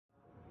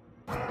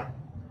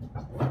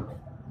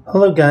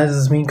Hello guys,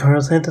 it's me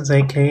Carl Santos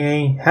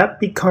aka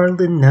Happy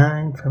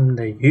Carlin9 from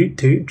the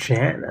YouTube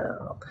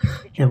channel,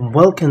 and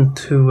welcome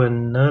to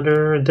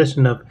another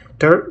edition of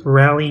Dirt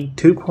Rally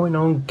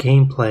 2.0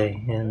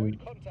 gameplay. And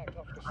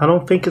I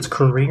don't think it's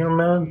career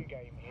mode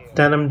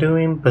that I'm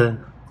doing, but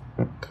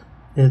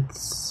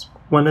it's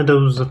one of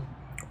those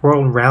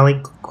World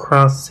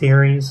RallyCross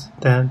series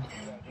that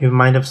you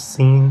might have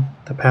seen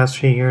the past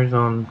few years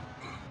on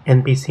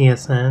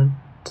NBCSN.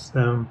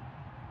 So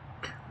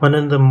one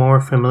of the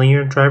more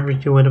familiar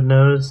drivers you would have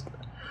noticed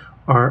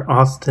are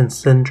Austin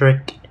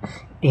Cindric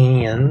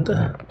and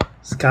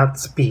Scott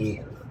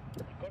Speed.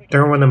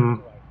 They're one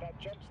of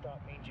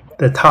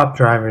the top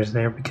drivers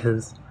there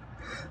because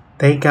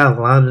they got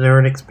a lot of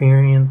dirt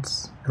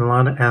experience and a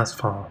lot of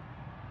asphalt.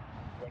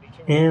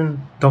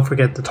 And don't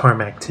forget the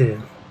tarmac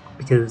too,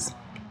 because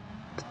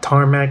the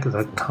tarmac is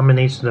a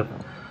combination of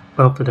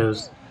both of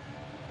those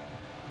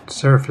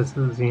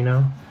surfaces, you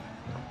know?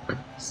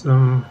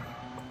 So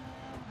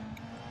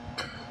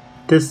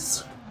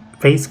this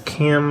face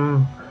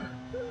cam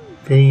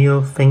video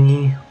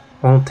thingy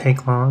won't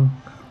take long,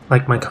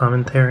 like my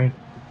commentary.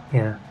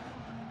 Yeah.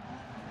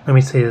 Let me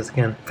say this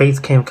again. Face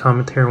cam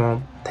commentary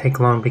won't take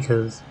long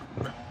because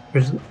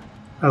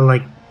I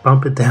like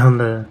bump it down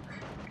the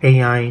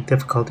AI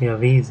difficulty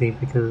of easy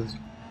because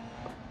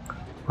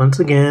once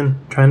again,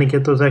 trying to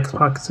get those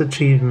Xbox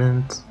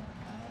achievements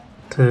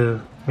to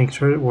make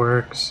sure it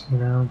works, you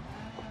know.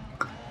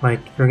 Like,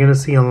 you're gonna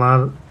see a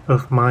lot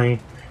of my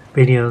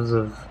videos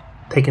of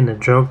taking the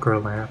Joker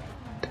lap,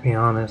 to be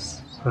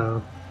honest.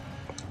 So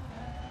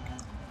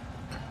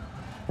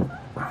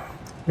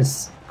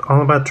it's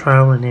all about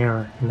trial and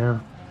error, you know,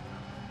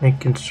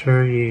 making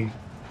sure you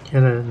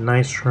get a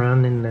nice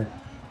run in the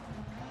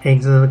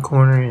exit of the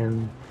corner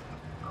and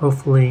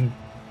hopefully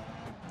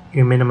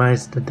you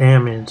minimize the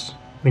damage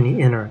when you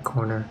enter a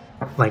corner.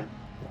 Like,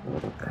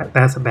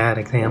 that's a bad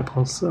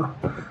example, so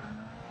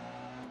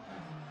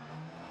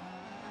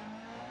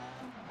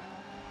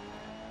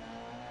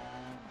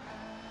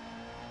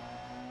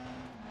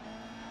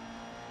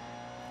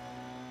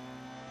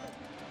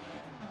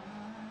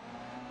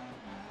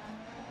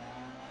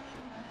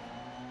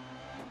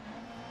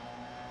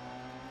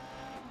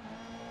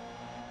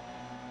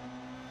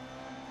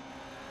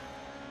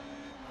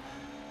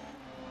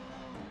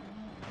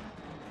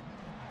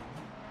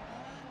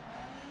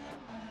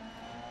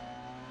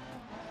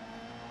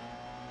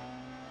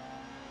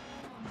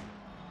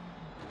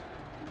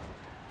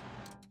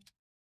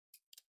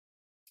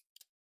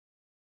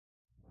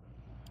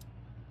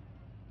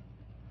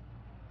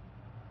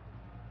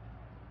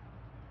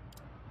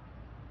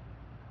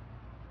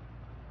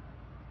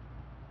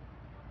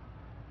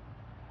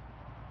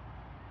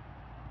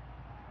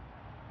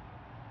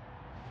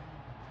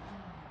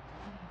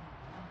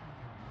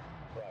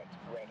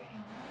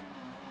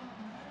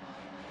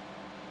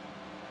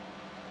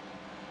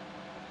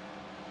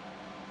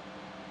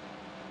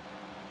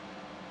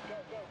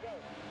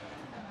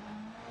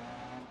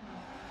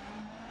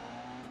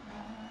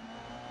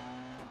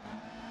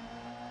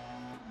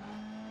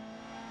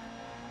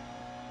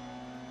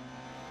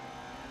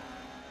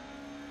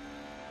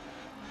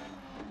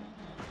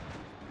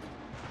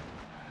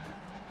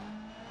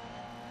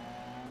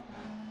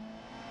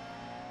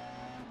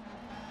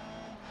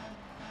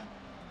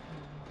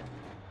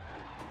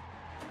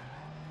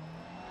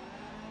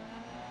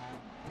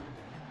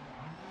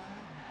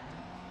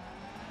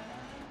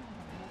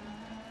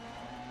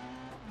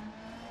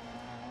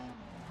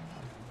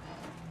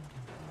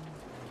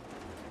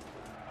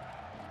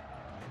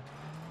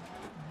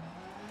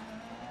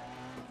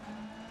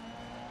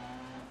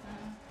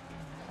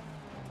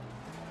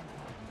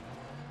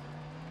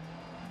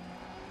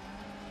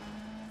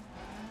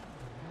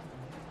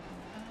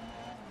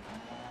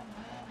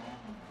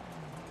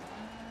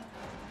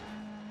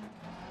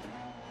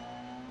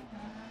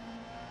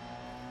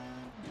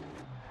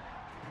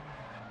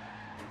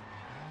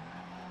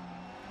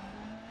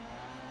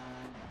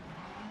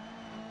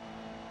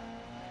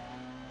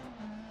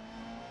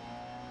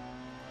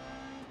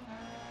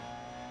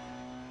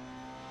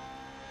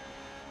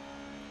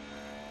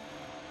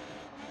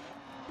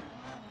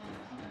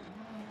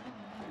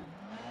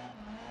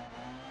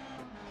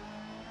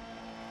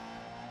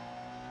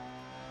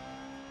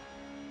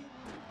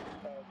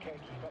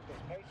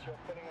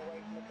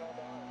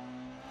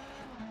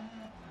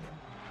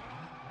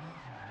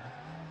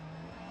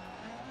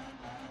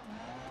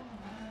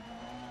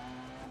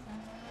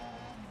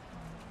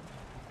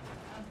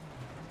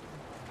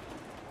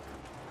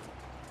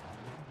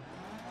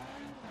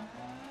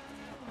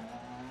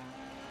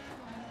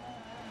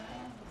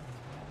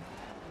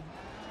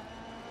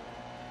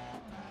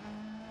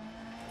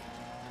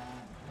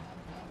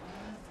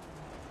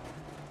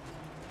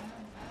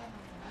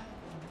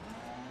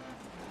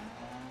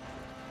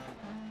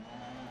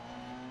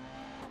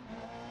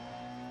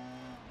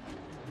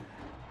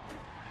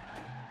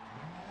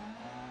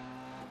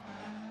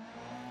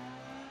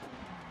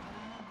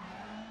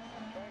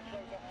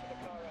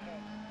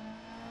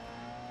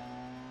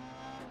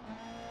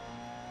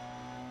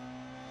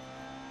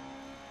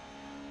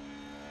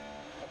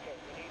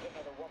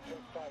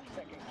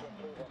seconds to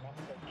improve on that,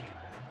 so keep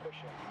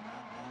pushing.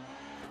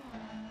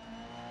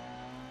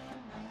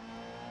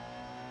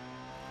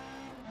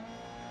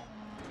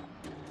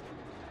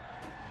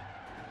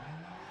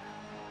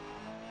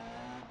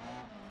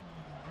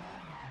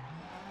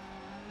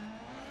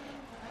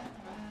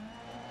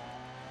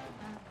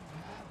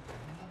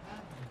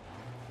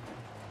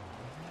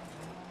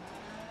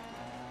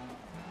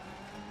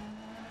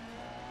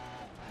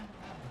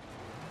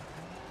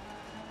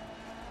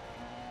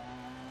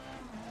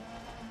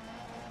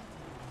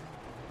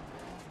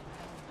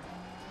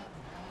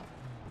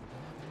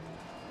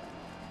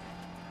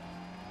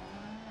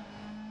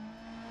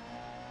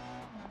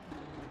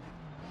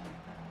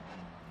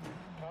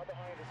 Car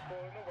behind is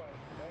falling away,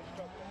 they're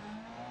struggling.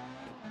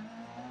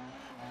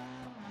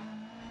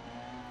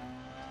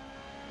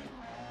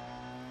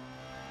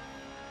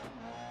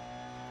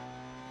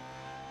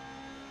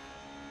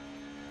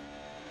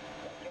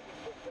 Get your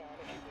foot down,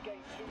 if you can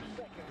gain 2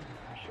 seconds,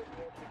 you should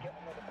be able to get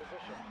another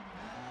position.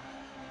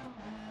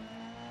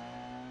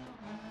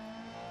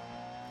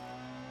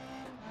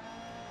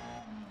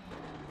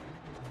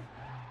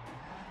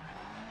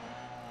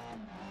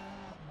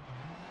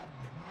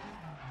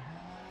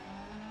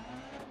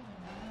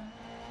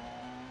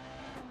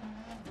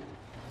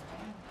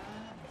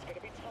 It's going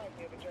to be tight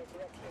near the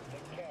Joker exit,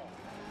 take care.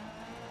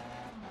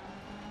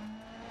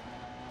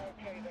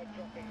 Okay, they're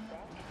dropping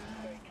back,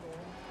 stay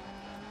cool.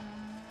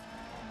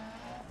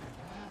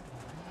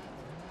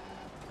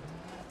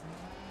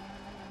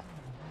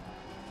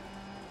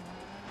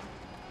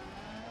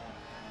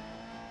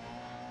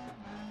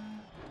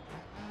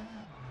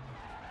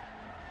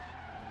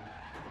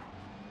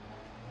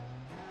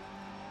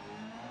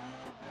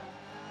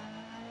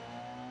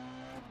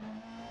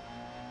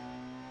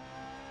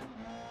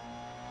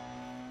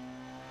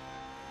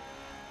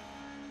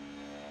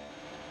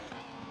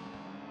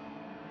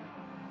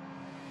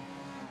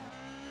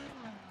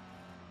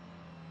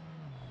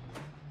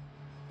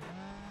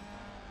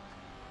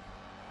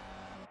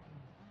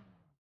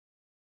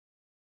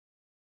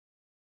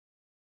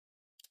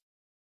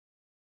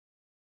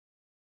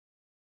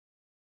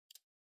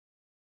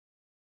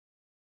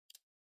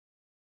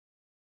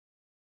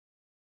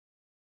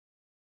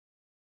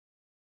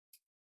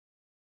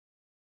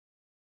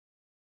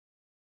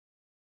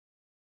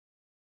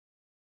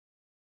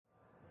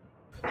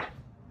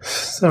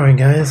 Sorry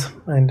guys,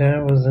 my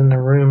dad was in the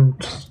room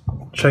just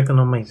checking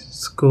on my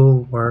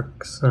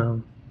schoolwork,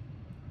 so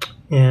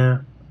yeah,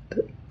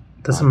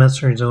 the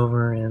semester is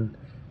over and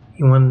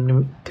he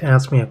wanted to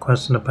ask me a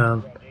question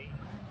about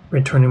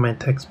returning my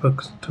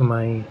textbooks to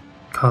my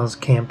college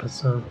campus,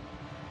 so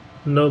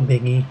no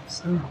biggie.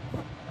 So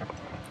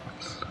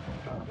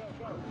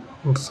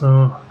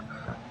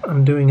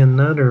I'm doing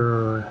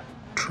another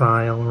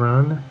trial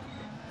run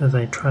as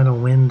I try to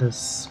win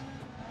this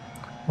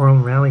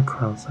World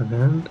RallyCross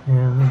event,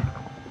 and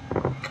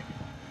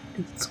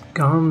it's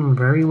gone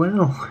very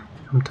well,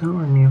 I'm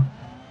telling you.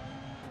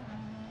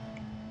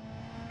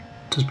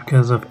 Just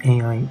because of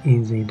AI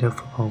easy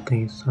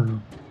difficulty,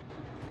 so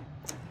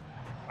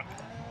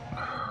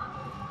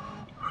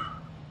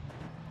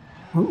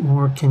what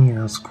more can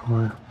you ask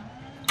for?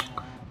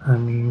 I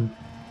mean,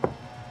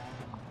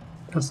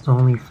 that's the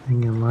only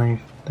thing in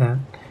life that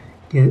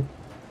is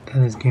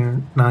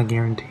not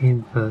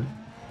guaranteed, but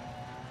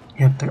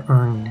you have to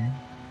earn it,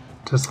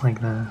 just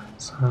like that.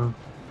 So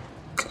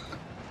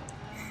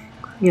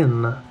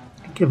again, I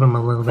give him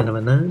a little bit of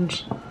a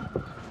nudge.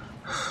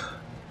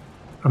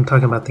 I'm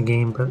talking about the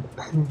game, but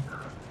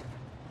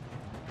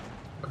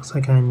looks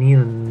like I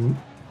need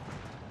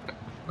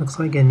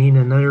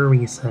another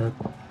reset.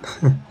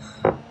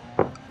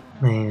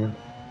 Man,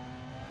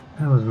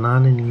 that was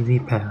not an easy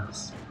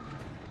pass.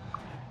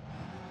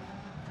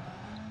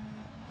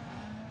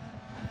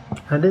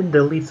 I did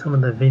delete some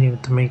of the video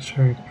to make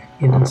sure you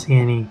didn't see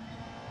any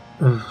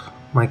of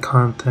my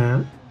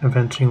content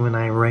eventually when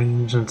I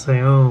rage and say,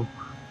 oh,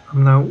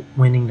 I'm not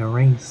winning the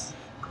race.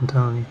 I'm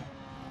telling you.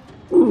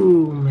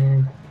 Ooh,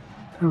 man,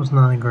 that was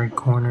not a great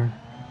corner.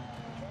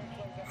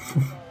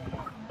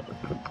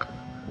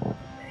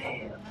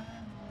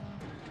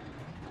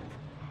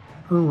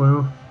 Oh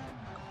well.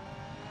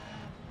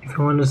 If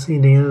you want to see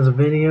the end of the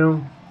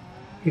video,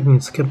 you can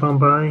skip on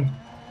by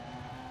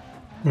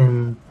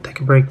and take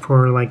a break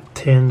for like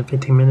 10 to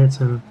 15 minutes,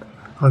 and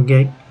I'll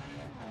get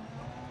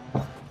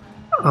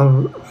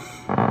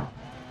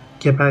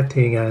back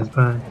to you guys.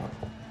 Bye.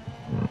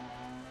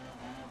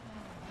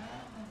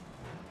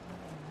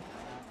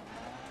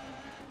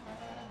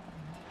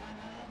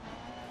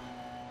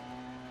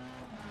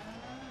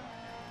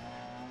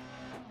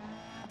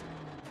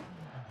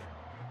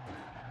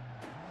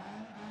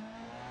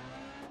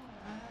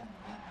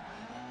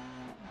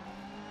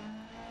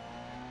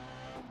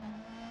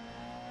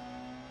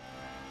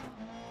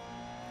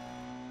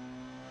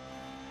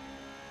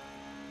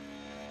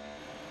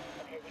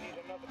 Okay, we need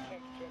another 10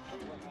 to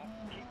improve on that.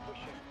 Keep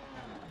pushing.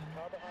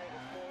 Car behind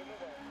is falling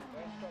away,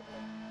 they're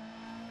struggling.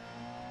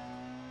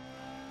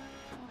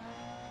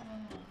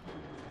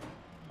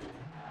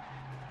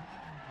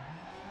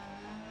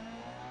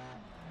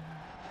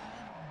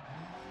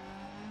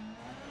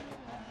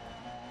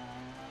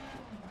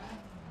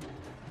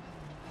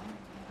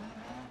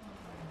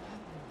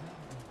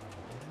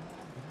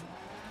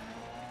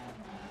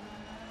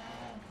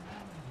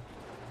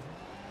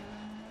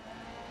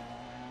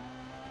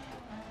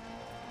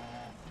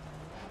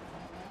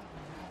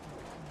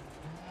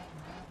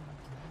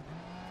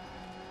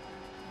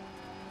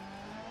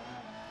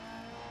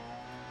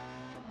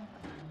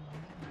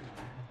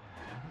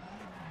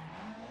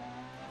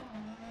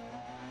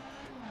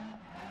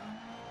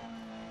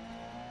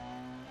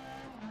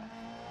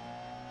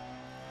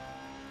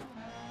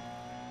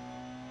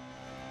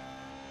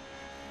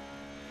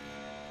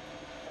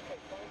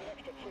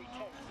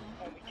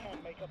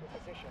 your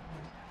position.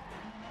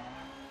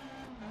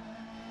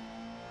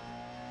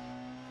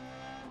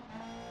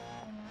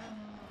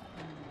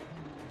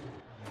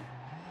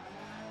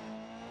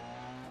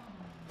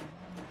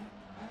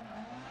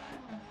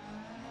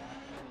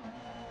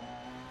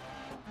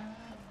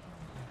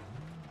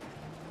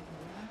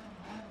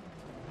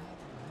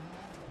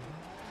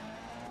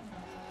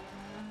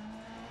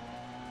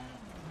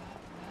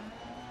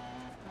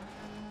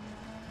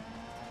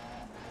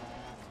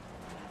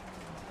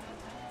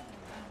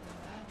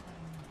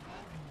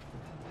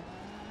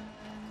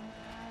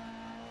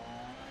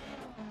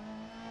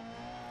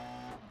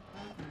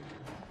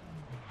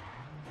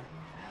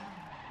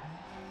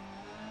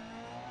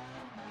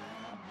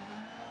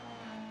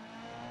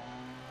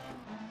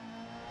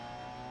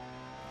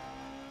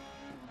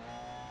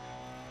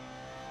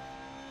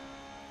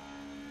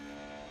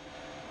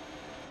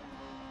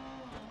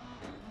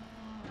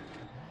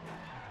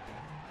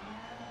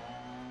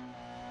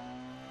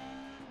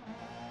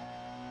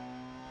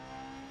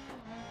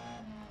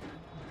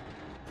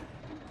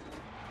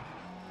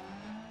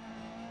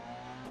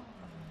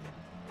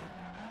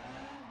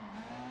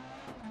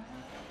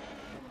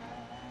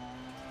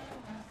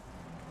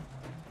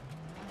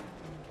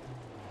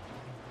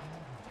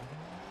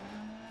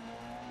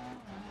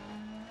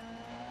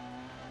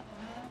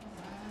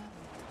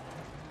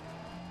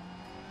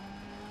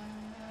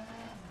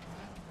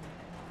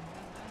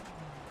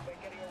 They're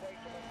getting away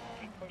from us.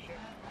 Keep pushing.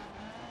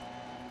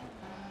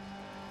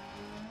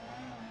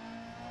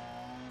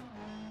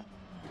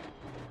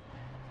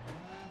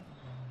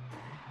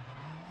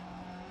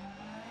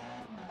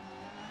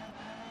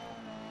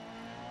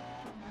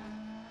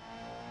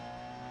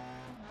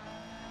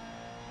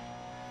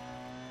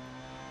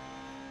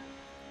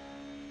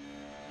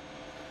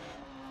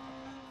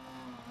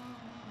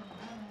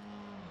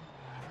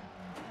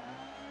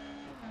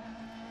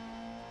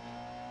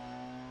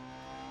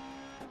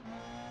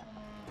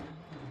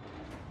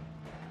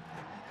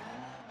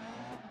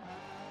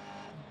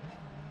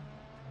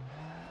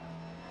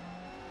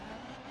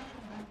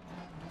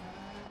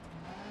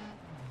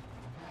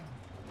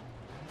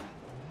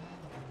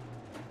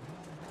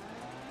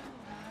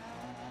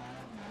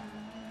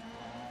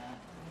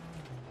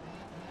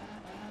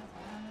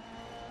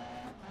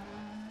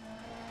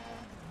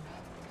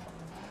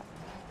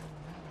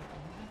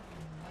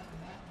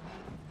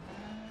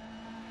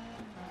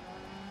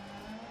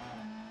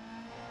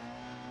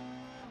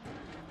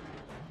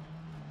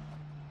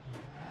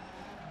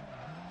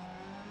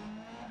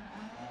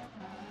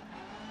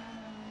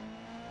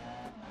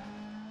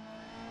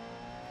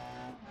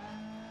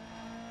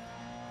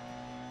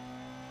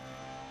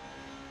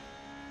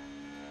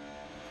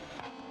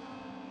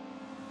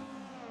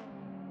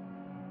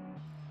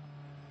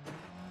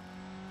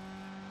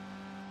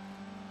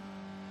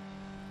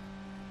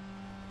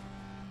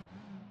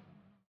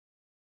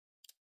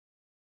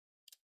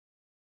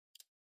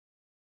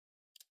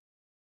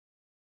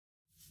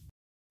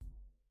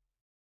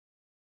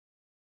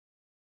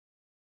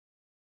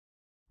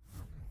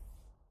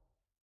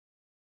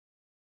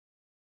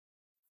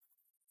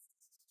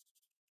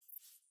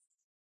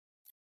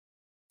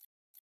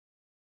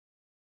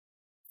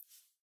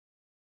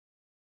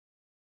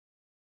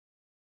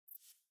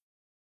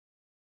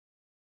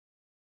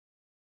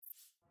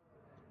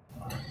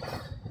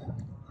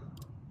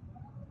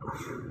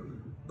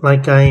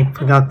 Like I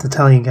forgot to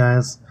tell you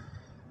guys,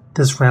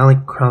 this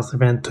RallyCross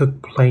event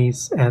took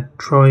place at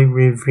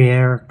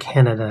Trois-Rivieres,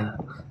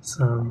 Canada.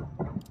 So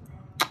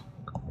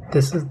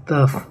this is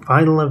the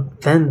final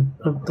event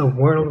of the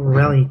World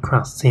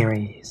RallyCross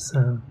series.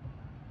 So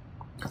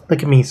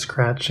look at me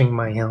scratching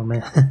my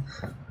helmet.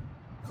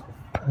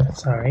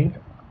 Sorry.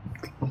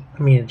 Let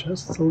me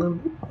adjust a little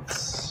bit.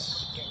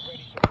 Get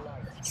ready for the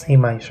lights. See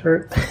my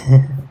shirt.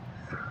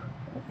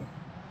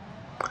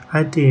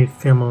 I do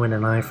film with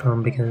an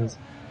iPhone because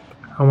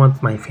I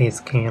want my face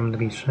cam to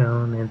be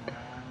shown and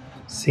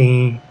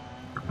see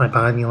my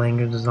body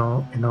language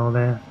and all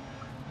that.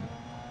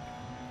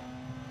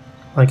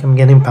 Like I'm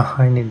getting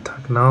behind in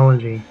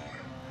technology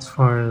as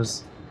far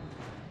as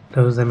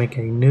those that make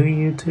a new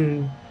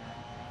YouTube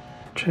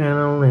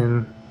channel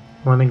and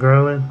want to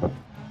grow it.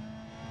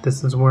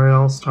 This is where it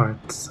all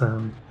starts.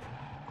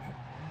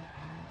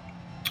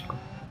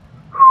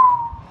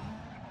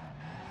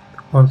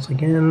 Once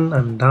again,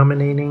 I'm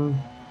dominating.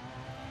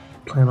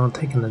 Plan on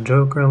taking the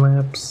Joker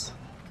laps.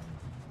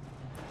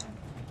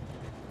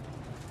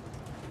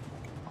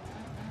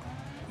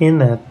 And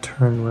that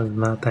turn was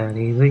not that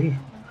easy.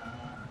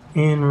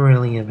 And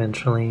really,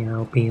 eventually,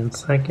 I'll be in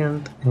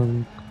second.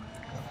 And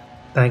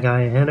that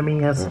guy ahead of me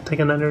has to take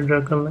another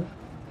Joker lap.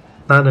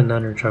 Not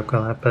another Joker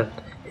lap, but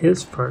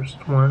his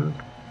first one.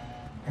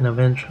 And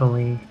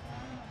eventually,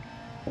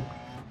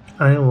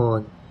 I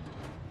will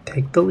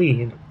take the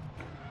lead,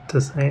 to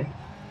say.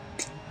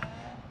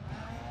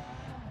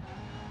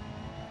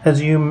 As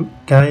you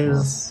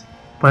guys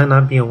might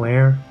not be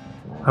aware,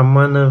 I'm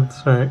one of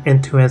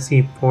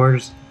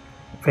N2SE4's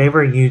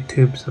favorite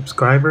YouTube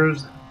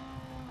subscribers.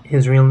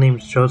 His real name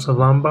is Joseph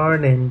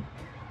Lombard, and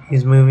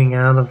he's moving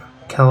out of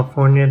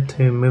California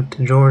to move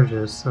to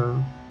Georgia,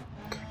 so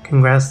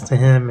congrats to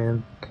him.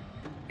 And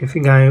if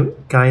you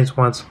guys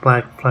watch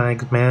Black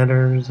Flags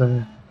Matters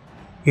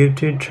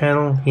YouTube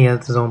channel, he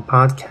has his own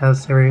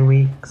podcast every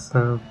week,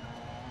 so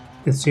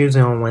it's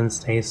usually on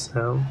Wednesdays,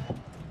 so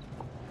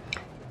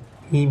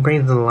he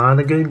brings a lot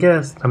of good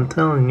guests, I'm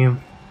telling you.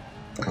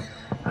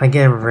 I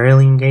get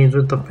really engaged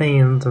with the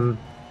fans and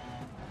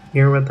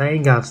hear what they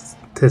got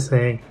to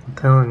say, I'm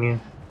telling you.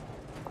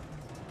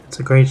 It's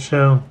a great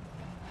show,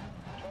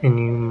 and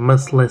you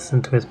must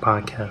listen to his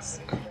podcast.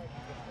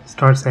 It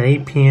starts at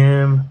 8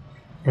 p.m.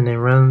 and it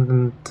runs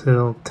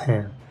until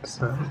 10,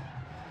 so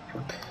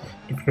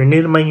if you're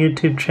new to my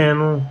YouTube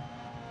channel,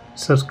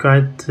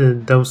 subscribe to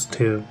those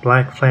two,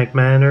 Black Flag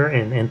Matter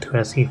and Into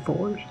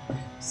SE4s.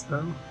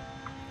 So,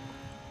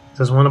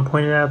 just want to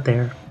point it out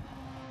there.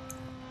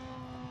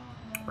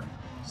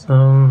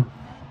 So,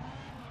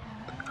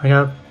 I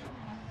got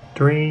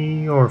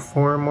 3 or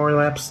 4 more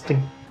laps to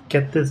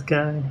get this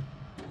guy.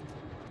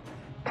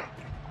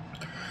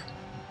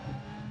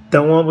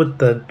 The one with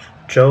the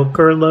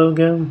Joker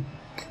logo,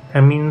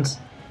 that means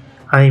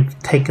I've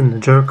taken the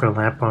Joker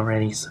lap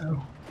already,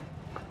 so.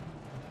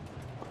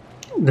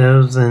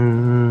 Those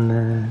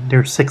and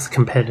there's 6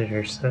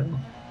 competitors, so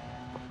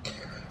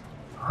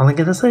all I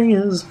gotta say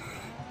is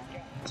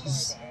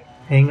just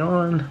hang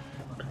on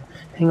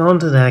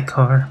to that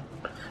car,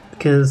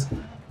 because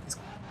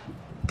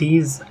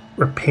these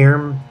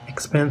repair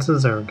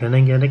expenses are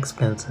gonna get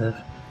expensive.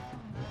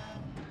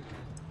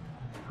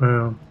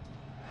 Well,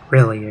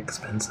 really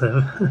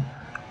expensive.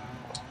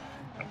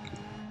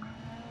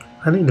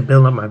 I need to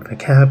build up my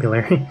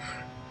vocabulary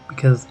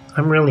because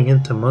I'm really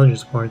into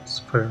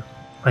motorsports for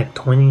like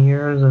 20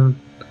 years and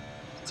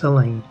still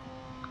I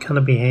kind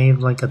of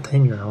behave like a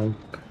 10-year-old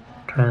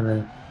trying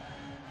to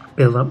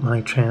build up my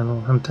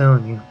channel, I'm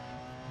telling you.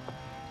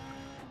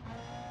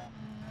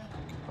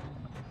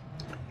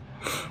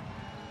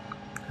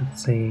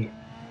 Let's see,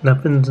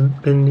 nothing's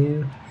been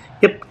new.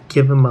 Yep,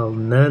 give him a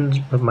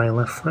nudge with my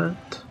left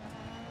front.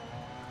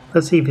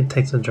 Let's see if he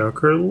takes a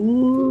Joker.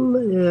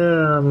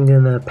 Yeah, I'm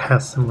gonna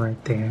pass him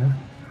right there.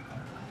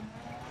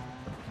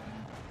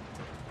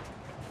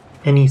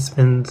 And he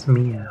spins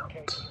me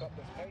out.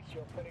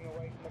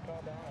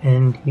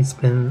 And he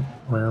spins,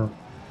 well.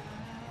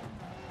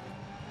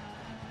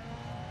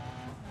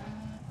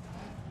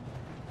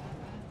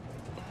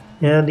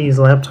 Yeah, these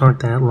laps aren't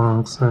that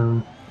long,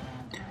 so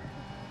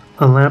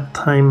a lap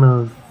time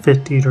of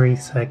 53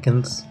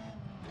 seconds.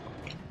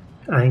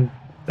 I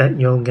bet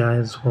you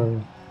guys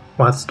will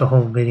watch the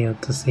whole video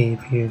to see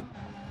if you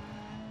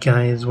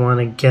guys want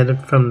to get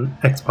it from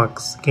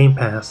Xbox Game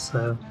Pass,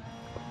 so.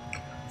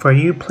 For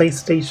you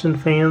PlayStation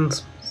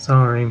fans,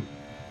 sorry. You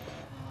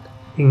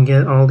can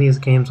get all these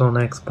games on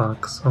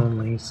Xbox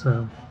only,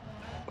 so.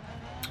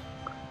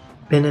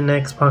 Been an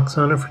Xbox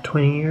owner for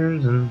 20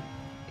 years, and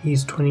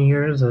these 20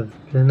 years have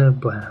been a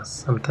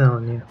blast, I'm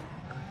telling you.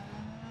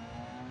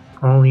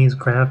 All these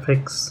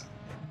graphics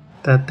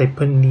that they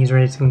put in these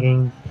racing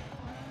games,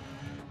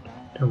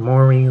 they're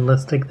more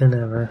realistic than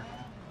ever.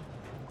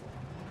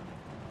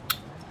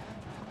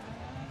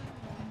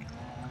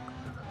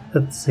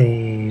 Let's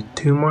see,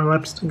 2 more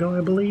laps to go,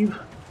 I believe.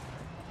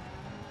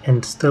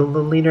 And still the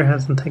leader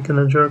hasn't taken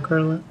a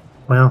Joker lap.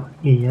 Well,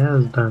 he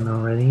has done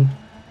already.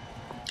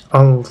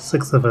 All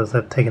 6 of us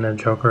have taken a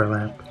Joker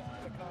lap.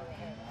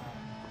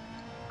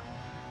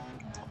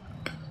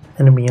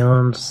 And to be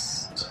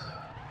honest,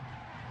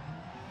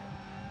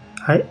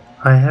 I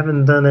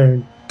haven't done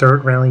a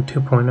Dirt Rally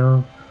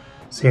 2.0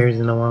 series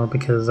in a while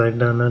because I've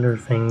done other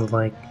things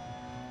like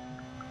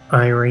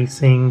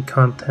iRacing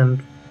content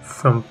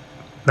from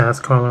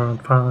NASCAR on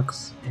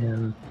Fox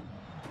and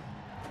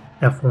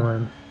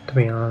F1, to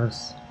be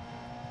honest.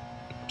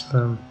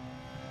 So,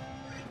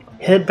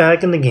 head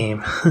back in the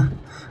game.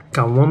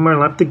 Got 1 more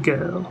lap to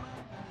go.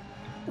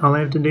 All I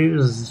have to do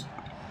is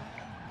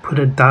put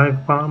a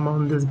dive bomb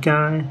on this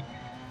guy,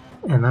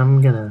 and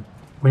I'm gonna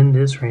win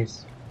this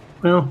race.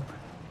 Well,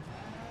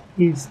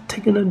 he's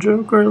taking a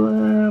Joker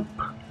lap.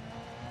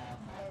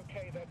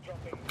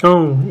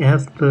 Oh, it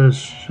has the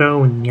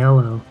show in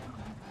yellow.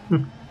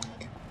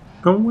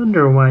 No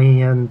wonder why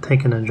he hadn't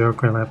taken a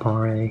Joker lap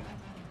already.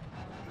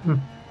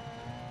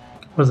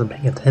 Wasn't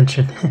paying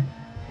attention.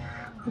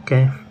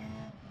 Okay.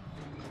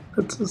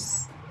 Let's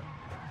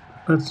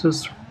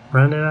just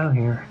run it out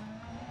here.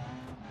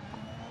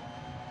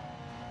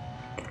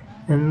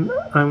 And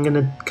I'm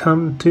gonna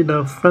come to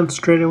the front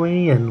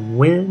straightaway and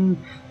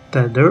win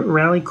the Dirt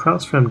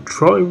RallyCross from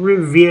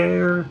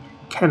Trois-Rivieres,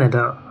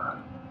 Canada.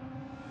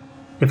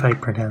 If I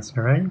pronounce it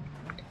right.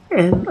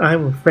 And I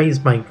will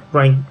raise my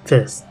right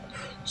fist,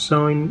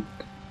 showing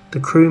the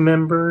crew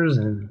members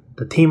and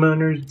the team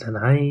owners that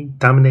I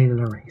dominated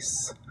the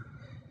race.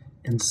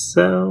 And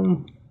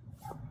so,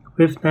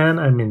 with that,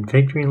 I'm in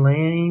victory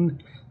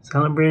lane,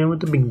 celebrating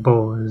with the big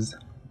boys.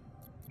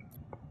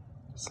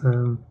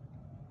 So,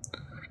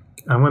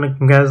 I want to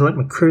congratulate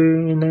my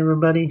crew and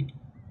everybody.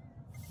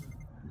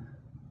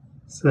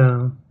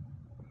 So,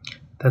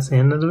 that's the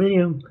end of the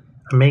video.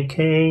 I'm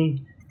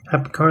AK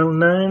Happy Carl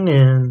 9,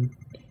 and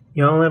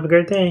Y'all have a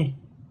great day.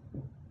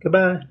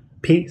 Goodbye.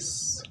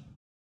 Peace.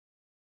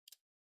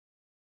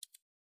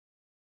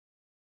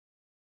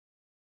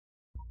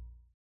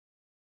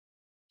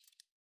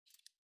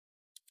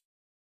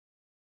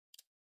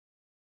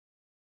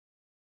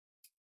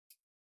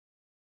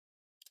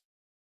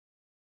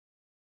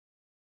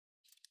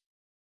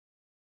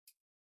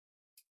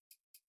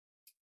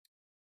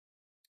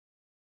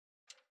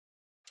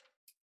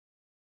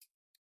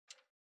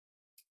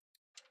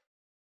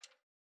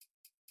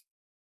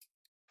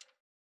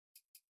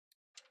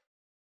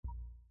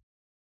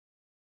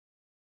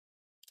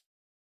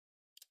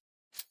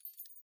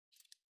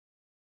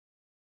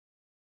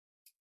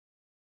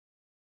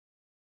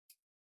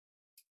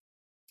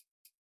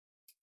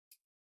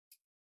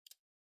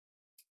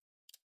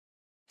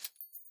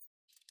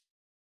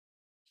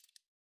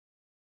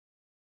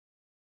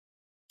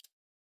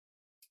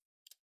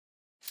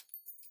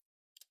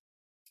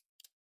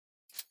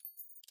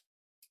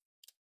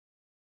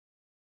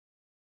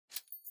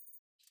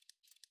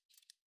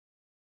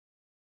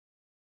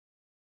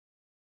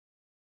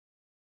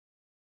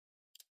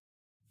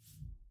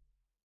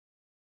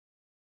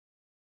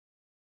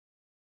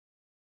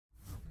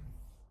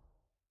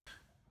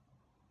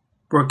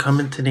 We're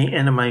coming to the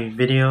end of my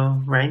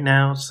video right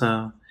now,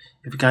 so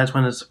if you guys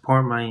want to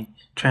support my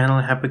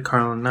channel, Happy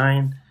Carlin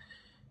 9,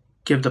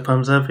 give the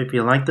thumbs up if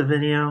you like the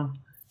video,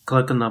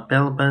 click on the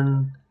bell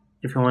button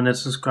if you want to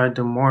subscribe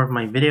to more of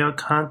my video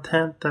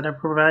content that I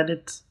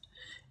provided,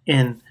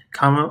 and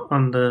comment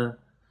on the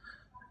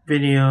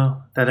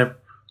video that I've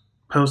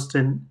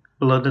posted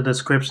below the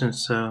description.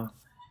 So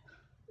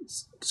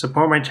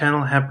support my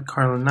channel, Happy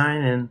Carlin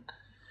 9, and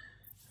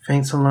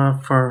thanks a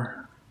lot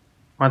for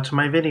watching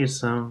my videos.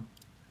 So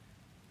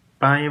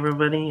bye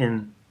everybody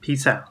and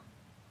peace out.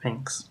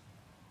 Thanks.